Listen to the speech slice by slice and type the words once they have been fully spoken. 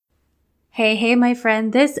Hey, my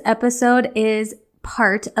friend. This episode is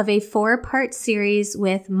part of a 4-part series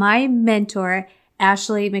with my mentor,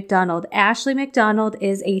 Ashley McDonald. Ashley McDonald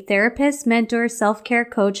is a therapist, mentor, self-care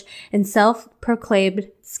coach, and self-proclaimed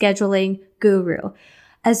scheduling guru.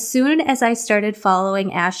 As soon as I started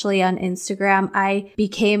following Ashley on Instagram, I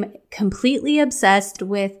became completely obsessed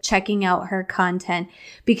with checking out her content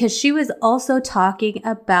because she was also talking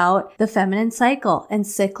about the feminine cycle and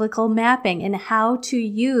cyclical mapping and how to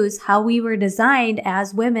use how we were designed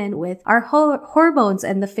as women with our hormones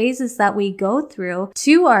and the phases that we go through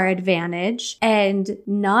to our advantage and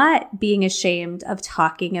not being ashamed of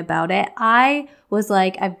talking about it. I was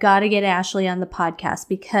like, I've got to get Ashley on the podcast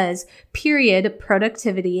because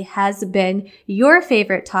productivity has been your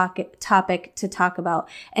favorite topic to talk about.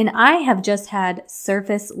 And I have just had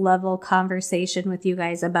surface level conversation with you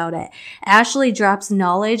guys about it. Ashley drops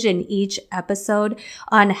knowledge in each episode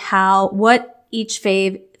on what each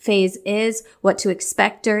phase is, what to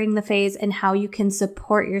expect during the phase, and how you can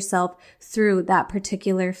support yourself through that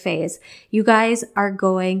particular phase. You guys are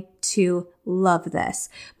going to love this.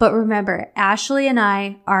 But remember, Ashley and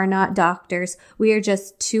I are not doctors. We are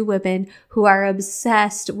just two women who are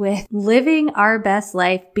obsessed with living our best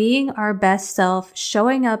life, being our best self,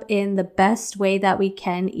 showing up in the best way that we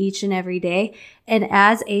can each and every day. And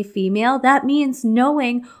as a female, that means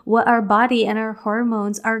knowing what our body and our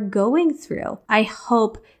hormones are going through. I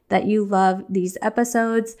hope that you love these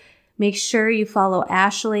episodes. Make sure you follow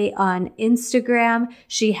Ashley on Instagram.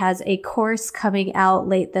 She has a course coming out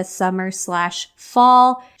late this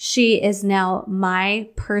summer/fall. She is now my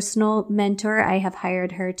personal mentor. I have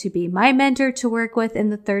hired her to be my mentor to work with in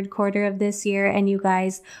the third quarter of this year, and you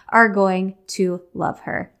guys are going to love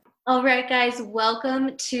her. All right, guys,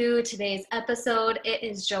 welcome to today's episode. It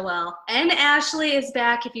is Joelle and Ashley is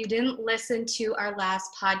back. If you didn't listen to our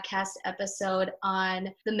last podcast episode on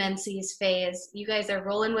the menses phase, you guys are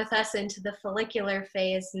rolling with us into the follicular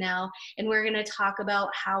phase now, and we're going to talk about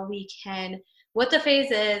what the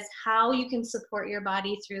phase is, how you can support your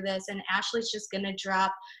body through this, and Ashley's just going to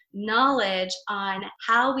drop knowledge on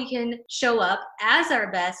how we can show up as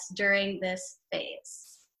our best during this phase.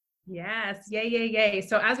 Yes. Yay.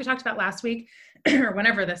 So as we talked about last week, or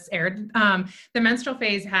whenever this aired, the menstrual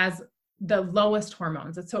phase has the lowest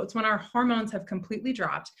hormones. So it's when our hormones have completely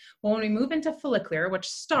dropped. Well, when we move into follicular, which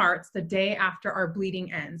starts the day after our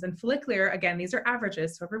bleeding ends, and follicular, again, these are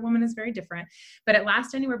averages, so every woman is very different, but it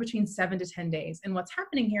lasts anywhere between 7 to 10 days. And what's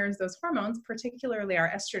happening here is those hormones, particularly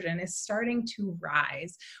our estrogen, is starting to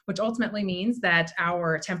rise, which ultimately means that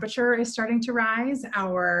our temperature is starting to rise,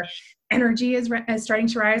 our energy is starting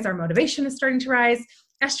to rise, our motivation is starting to rise.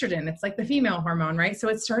 Estrogen, it's like the female hormone, right? So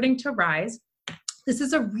it's starting to rise. This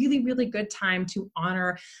is a really, really good time to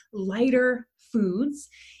honor lighter foods.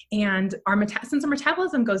 And since our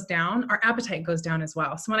metabolism goes down, our appetite goes down as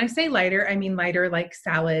well. So when I say lighter, I mean lighter like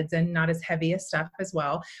salads and not as heavy as stuff as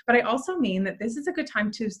well. But I also mean that this is a good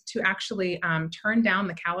time to actually turn down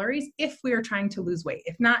the calories if we are trying to lose weight.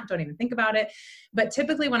 If not, don't even think about it. But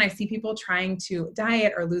typically when I see people trying to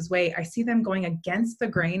diet or lose weight, I see them going against the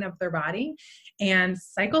grain of their body. And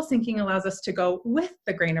cycle syncing allows us to go with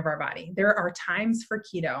the grain of our body. There are times for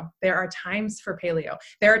keto. There are times for paleo.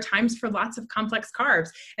 There are times for lots of complex carbs.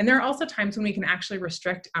 And there are also times when we can actually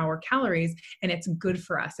restrict our calories and it's good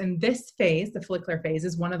for us. And this phase, the follicular phase,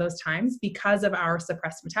 is one of those times because of our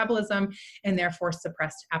suppressed metabolism and therefore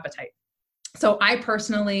suppressed appetite. So I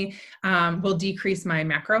personally will decrease my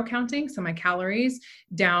macro counting, so my calories,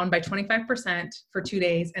 down by 25% for 2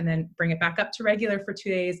 days and then bring it back up to regular for 2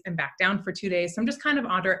 days and back down for 2 days. So I'm just kind of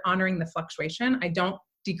honoring the fluctuation. I don't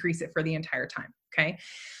decrease it for the entire time. Okay.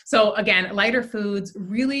 So again, lighter foods,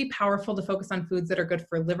 really powerful to focus on foods that are good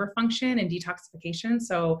for liver function and detoxification.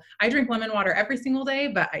 So I drink lemon water every single day,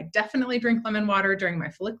 but I definitely drink lemon water during my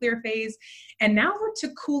follicular phase. And now we're to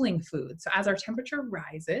cooling foods. So as our temperature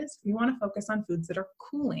rises, we want to focus on foods that are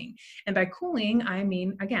cooling. And by cooling, I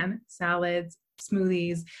mean, again, salads,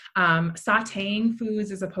 smoothies, sauteing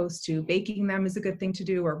foods as opposed to baking them is a good thing to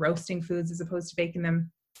do, or roasting foods as opposed to baking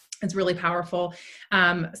them. It's really powerful.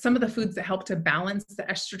 Some of the foods that help to balance the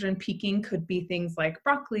estrogen peaking could be things like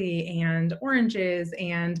broccoli and oranges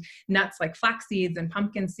and nuts like flax seeds and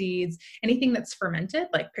pumpkin seeds, anything that's fermented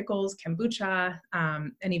like pickles, kombucha,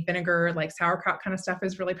 any vinegar like sauerkraut kind of stuff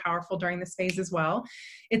is really powerful during this phase as well.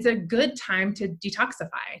 It's a good time to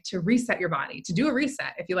detoxify, to reset your body, to do a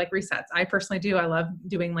reset if you like resets. I personally do. I love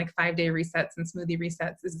doing like 5-day resets and smoothie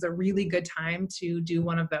resets. This is a really good time to do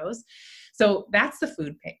one of those. So that's the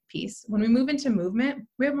food piece. When we move into movement,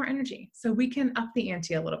 we have more energy. So we can up the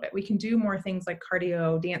ante a little bit. We can do more things like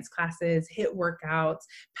cardio, dance classes, HIIT workouts,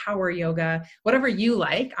 power yoga, whatever you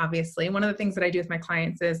like, obviously. One of the things that I do with my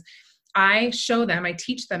clients is I show them, I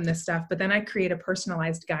teach them this stuff, but then I create a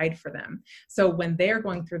personalized guide for them. So when they're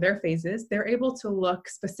going through their phases, they're able to look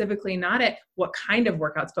specifically not at what kind of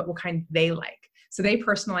workouts, but what kind they like. So they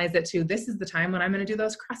personalize it to, this is the time when I'm going to do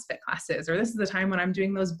those CrossFit classes, or this is the time when I'm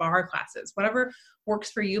doing those bar classes, whatever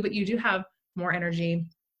works for you, but you do have more energy,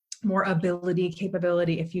 more ability,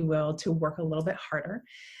 capability, if you will, to work a little bit harder.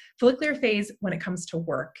 Follicular phase, when it comes to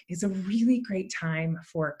work, is a really great time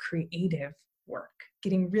for creative work.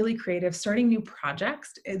 Getting really creative, starting new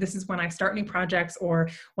projects. This is when I start new projects, or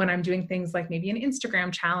when I'm doing things like maybe an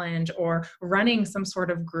Instagram challenge or running some sort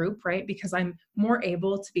of group, right? Because I'm more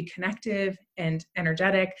able to be connective and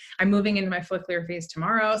energetic. I'm moving into my follicular phase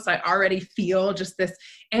tomorrow, so I already feel just this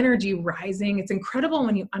energy rising. It's incredible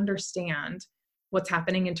when you understand what's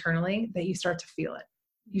happening internally that you start to feel it.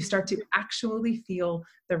 You start to actually feel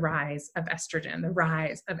the rise of estrogen, the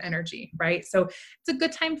rise of energy, right? So it's a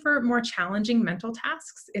good time for more challenging mental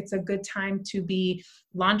tasks. It's a good time to be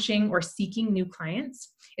launching or seeking new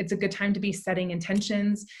clients. It's a good time to be setting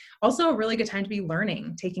intentions. Also a really good time to be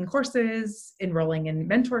learning, taking courses, enrolling in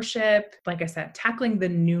mentorship. Like I said, tackling the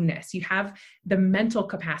newness. You have the mental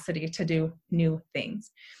capacity to do new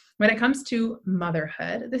things. When it comes to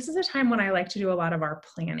motherhood, this is a time when I like to do a lot of our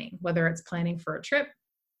planning, whether it's planning for a trip,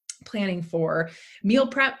 planning for meal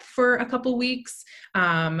prep for a couple weeks,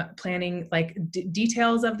 planning like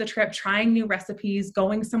details of the trip, trying new recipes,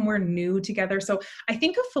 going somewhere new together. So I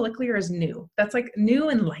think of follicular as new. That's like new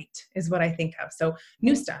and light is what I think of. So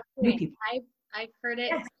new stuff, new people. I've heard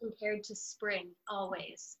it compared to spring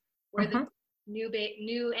always, where the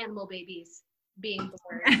new animal babies being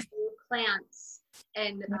born, new plants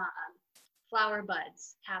and flower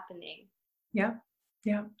buds happening. Yeah.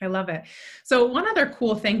 Yeah, I love it. So one other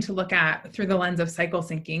cool thing to look at through the lens of cycle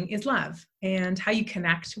syncing is love and how you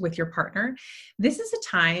connect with your partner. This is a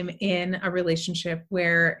time in a relationship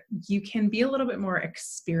where you can be a little bit more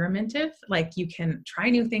experimentative, like you can try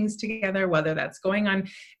new things together, whether that's going on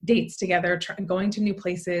dates together, going to new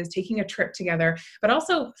places, taking a trip together, but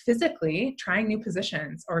also physically trying new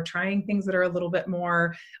positions or trying things that are a little bit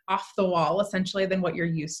more off the wall, essentially, than what you're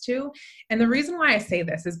used to. And the reason why I say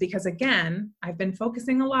this is because, again, I've been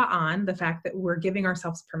focusing a lot on the fact that we're giving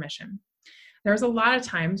ourselves permission. There's a lot of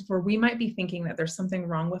times where we might be thinking that there's something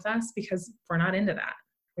wrong with us because we're not into that.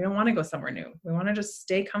 We don't want to go somewhere new. We want to just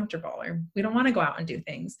stay comfortable, or we don't want to go out and do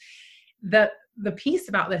things. The piece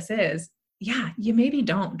about this is, yeah, you maybe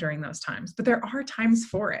don't during those times, but there are times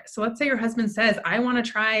for it. So let's say your husband says, I want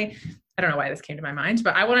to try, I don't know why this came to my mind,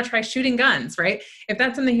 but I want to try shooting guns, right? If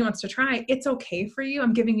that's something he wants to try, it's okay for you.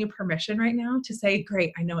 I'm giving you permission right now to say,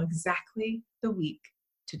 great, I know exactly the week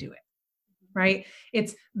to do it. Right?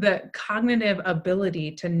 It's the cognitive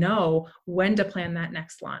ability to know when to plan that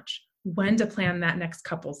next launch, when to plan that next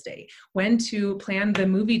couple's date, when to plan the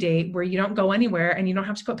movie date where you don't go anywhere and you don't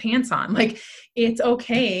have to put pants on. Like, it's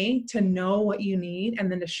okay to know what you need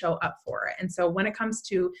and then to show up for it. And so when it comes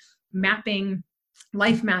to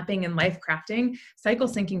life mapping and life crafting, cycle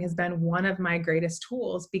syncing has been one of my greatest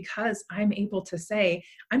tools, because I'm able to say,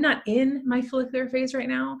 I'm not in my follicular phase right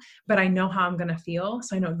now, but I know how I'm going to feel.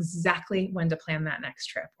 So I know exactly when to plan that next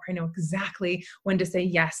trip, or I know exactly when to say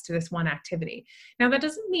yes to this one activity. Now, that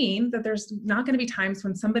doesn't mean that there's not going to be times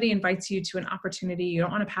when somebody invites you to an opportunity you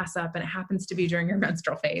don't want to pass up and it happens to be during your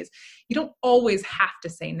menstrual phase. You don't always have to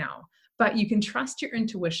say no. But you can trust your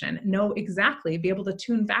intuition, know exactly, be able to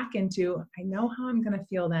tune back into, I know how I'm going to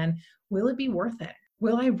feel then. Will it be worth it?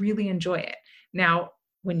 Will I really enjoy it? Now,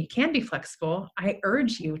 when you can be flexible, I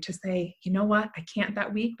urge you to say, you know what, I can't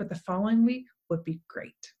that week, but the following week would be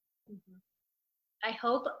great. Mm-hmm. I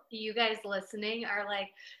hope you guys listening are like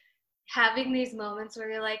having these moments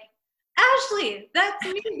where you're like, Ashley, that's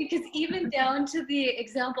me. Because even down to the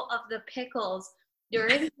example of the pickles,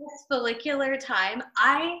 during this follicular time,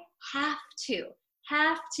 I have to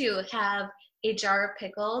have a jar of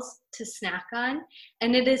pickles to snack on.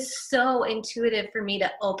 And it is so intuitive for me to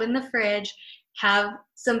open the fridge, have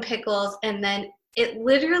some pickles, and then it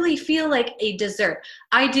literally feel like a dessert.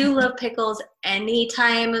 I do love pickles any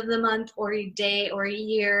time of the month or a day or a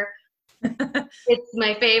year. It's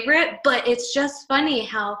my favorite, but it's just funny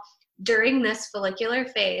how during this follicular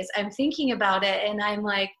phase, I'm thinking about it and I'm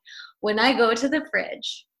like, when I go to the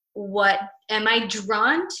fridge, what am I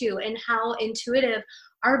drawn to, and how intuitive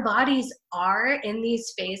our bodies are in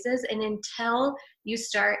these phases. And until you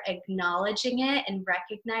start acknowledging it and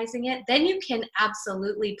recognizing it, then you can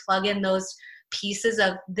absolutely plug in those pieces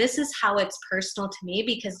of this is how it's personal to me,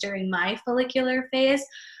 because during my follicular phase,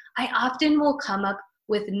 I often will come up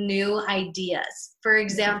with new ideas. For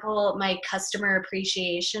example, my customer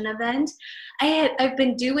appreciation event, I've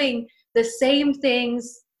been doing the same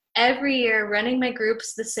things every year, running my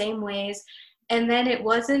groups the same ways. And then it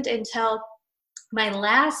wasn't until my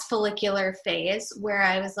last follicular phase where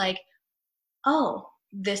I was like, oh,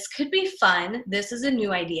 this could be fun. This is a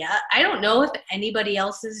new idea. I don't know if anybody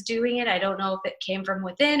else is doing it. I don't know if it came from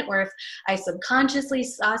within or if I subconsciously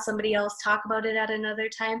saw somebody else talk about it at another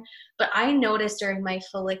time. But I noticed during my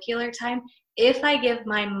follicular time, if I give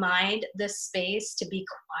my mind the space to be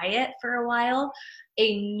quiet for a while,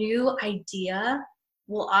 a new idea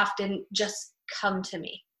will often just come to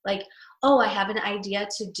me. Like, oh, I have an idea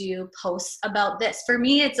to do posts about this. For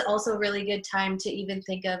me, it's also a really good time to even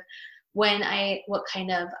think of what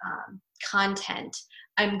kind of content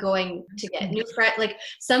I'm going to get. Like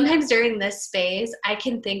sometimes during this phase, I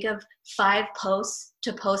can think of 5 posts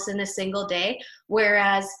to post in a single day,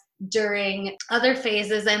 whereas during other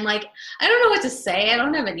phases, I'm like, I don't know what to say. I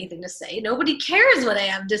don't have anything to say. Nobody cares what I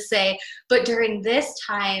have to say. But during this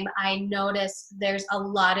time, I notice there's a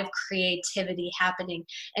lot of creativity happening.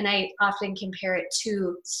 And I often compare it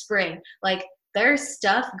to spring. Like there's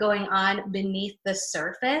stuff going on beneath the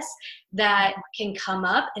surface that can come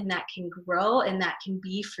up and that can grow and that can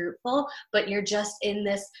be fruitful. But you're just in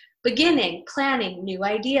this beginning, planning new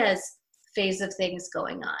ideas phase of things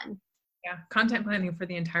going on. Yeah, content planning for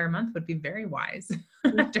the entire month would be very wise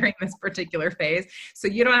during this particular phase. So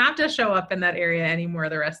you don't have to show up in that area anymore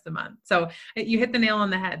the rest of the month. So you hit the nail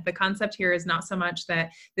on the head. The concept here is not so much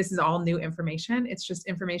that this is all new information. It's just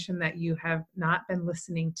information that you have not been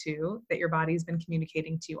listening to, that your body's been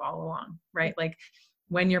communicating to you all along, right? Like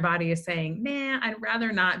when your body is saying, man, I'd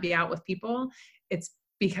rather not be out with people, it's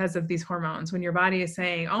because of these hormones. When your body is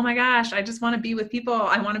saying, oh my gosh, I just want to be with people.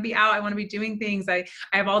 I want to be out. I want to be doing things. I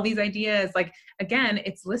have all these ideas. Like, again,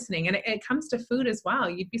 it's listening. And it comes to food as well.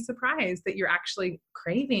 You'd be surprised that you're actually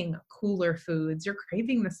craving cooler foods. You're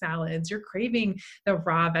craving the salads. You're craving the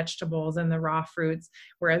raw vegetables and the raw fruits.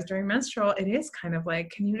 Whereas during menstrual, it is kind of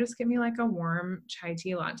like, can you just give me like a warm chai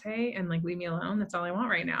tea latte and like leave me alone? That's all I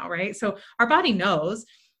want right now, right? So our body knows.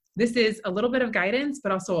 This is a little bit of guidance,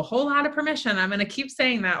 but also a whole lot of permission. I'm going to keep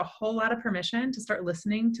saying that, a whole lot of permission to start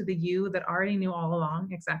listening to the you that already knew all along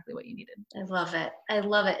exactly what you needed. I love it. I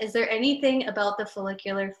love it. Is there anything about the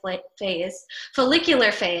follicular phase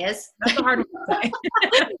that's a hard one to say,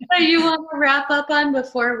 that you want to wrap up on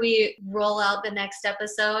before we roll out the next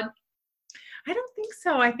episode? I don't think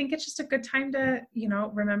so. I think it's just a good time to,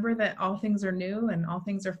 remember that all things are new and all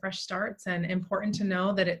things are fresh starts, and important to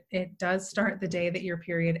know that it does start the day that your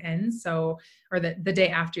period ends. So, or the day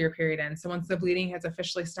after your period ends. So once the bleeding has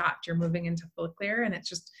officially stopped, you're moving into follicular, and it's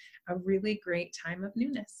just a really great time of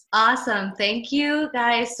newness. Awesome. Thank you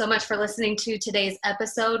guys so much for listening to today's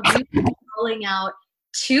episode. We'll be rolling out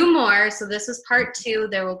 2 more. So this was part 2.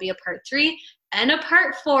 There will be a part 3 and a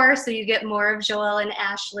part 4, so you get more of Joelle and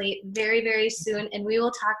Ashley very, very soon, and we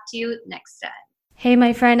will talk to you next time. Hey,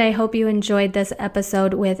 my friend, I hope you enjoyed this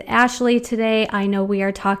episode with Ashley today. I know we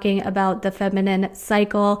are talking about the feminine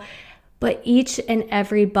cycle, but each and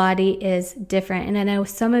every body is different. And I know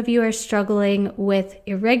some of you are struggling with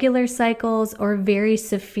irregular cycles or very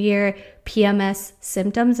severe PMS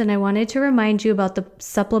symptoms. And I wanted to remind you about the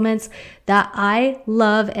supplements that I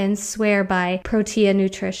love and swear by Protea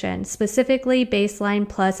Nutrition, specifically Baseline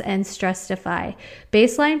Plus and Stressify.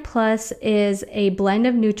 Baseline Plus is a blend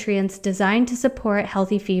of nutrients designed to support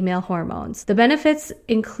healthy female hormones. The benefits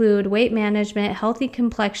include weight management, healthy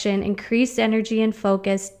complexion, increased energy and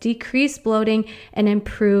focus, decreased bloating, and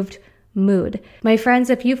improved mood. My friends,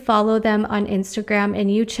 if you follow them on Instagram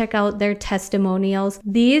and you check out their testimonials,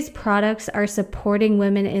 these products are supporting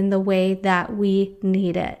women in the way that we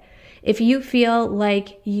need it. If you feel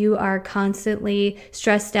like you are constantly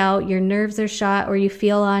stressed out, your nerves are shot, or you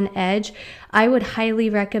feel on edge, I would highly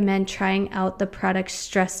recommend trying out the product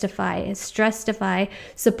Stressify. Stressify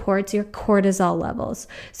supports your cortisol levels.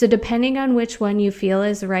 So depending on which one you feel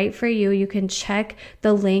is right for you, you can check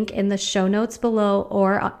the link in the show notes below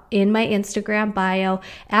or in my Instagram bio.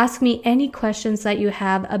 Ask me any questions that you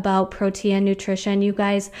have about Protea Nutrition. You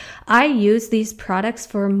guys, I used these products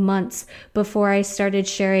for months before I started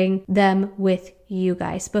sharing them with you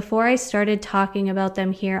guys. Before I started talking about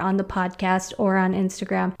them here on the podcast or on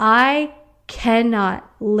Instagram, I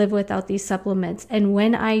cannot live without these supplements. And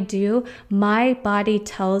when I do, my body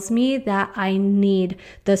tells me that I need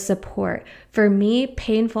the support. For me,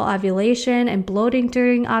 painful ovulation and bloating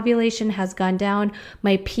during ovulation has gone down.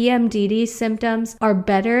 My PMDD symptoms are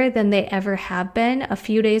better than they ever have been. A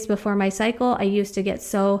few days before my cycle, I used to get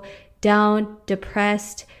so down,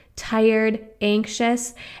 depressed, tired,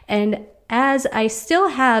 anxious. And as I still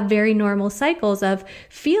have very normal cycles of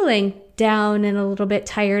feeling down and a little bit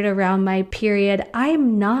tired around my period,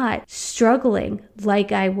 I'm not struggling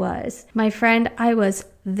like I was. My friend, I was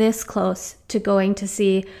this close to going to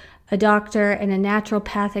see a doctor and a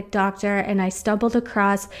naturopathic doctor, and I stumbled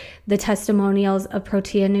across the testimonials of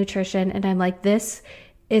Protea Nutrition, and I'm like, this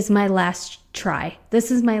is my last try.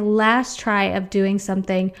 This is my last try of doing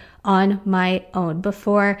something on my own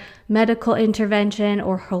before medical intervention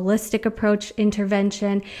or holistic approach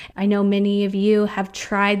intervention. I know many of you have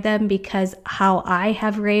tried them because how I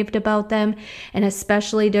have raved about them, and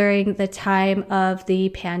especially during the time of the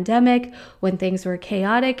pandemic when things were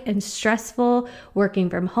chaotic and stressful, working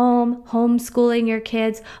from home, homeschooling your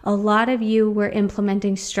kids, a lot of you were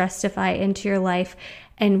implementing Stressify into your life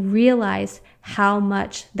and realized how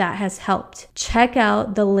much that has helped. Check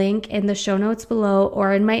out the link in the show notes below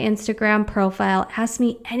or in my Instagram profile. Ask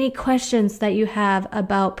me any questions that you have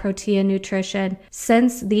about Protea Nutrition.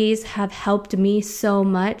 Since these have helped me so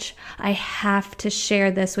much, I have to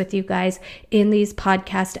share this with you guys in these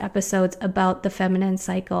podcast episodes about the feminine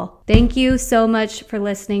cycle. Thank you so much for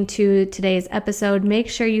listening to today's episode. Make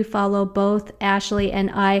sure you follow both Ashley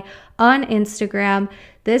and I on Instagram.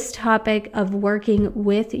 This topic of working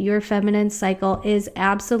with your feminine cycle is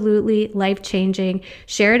absolutely life-changing.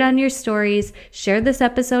 Share it on your stories, share this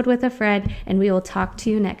episode with a friend, and we will talk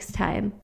to you next time.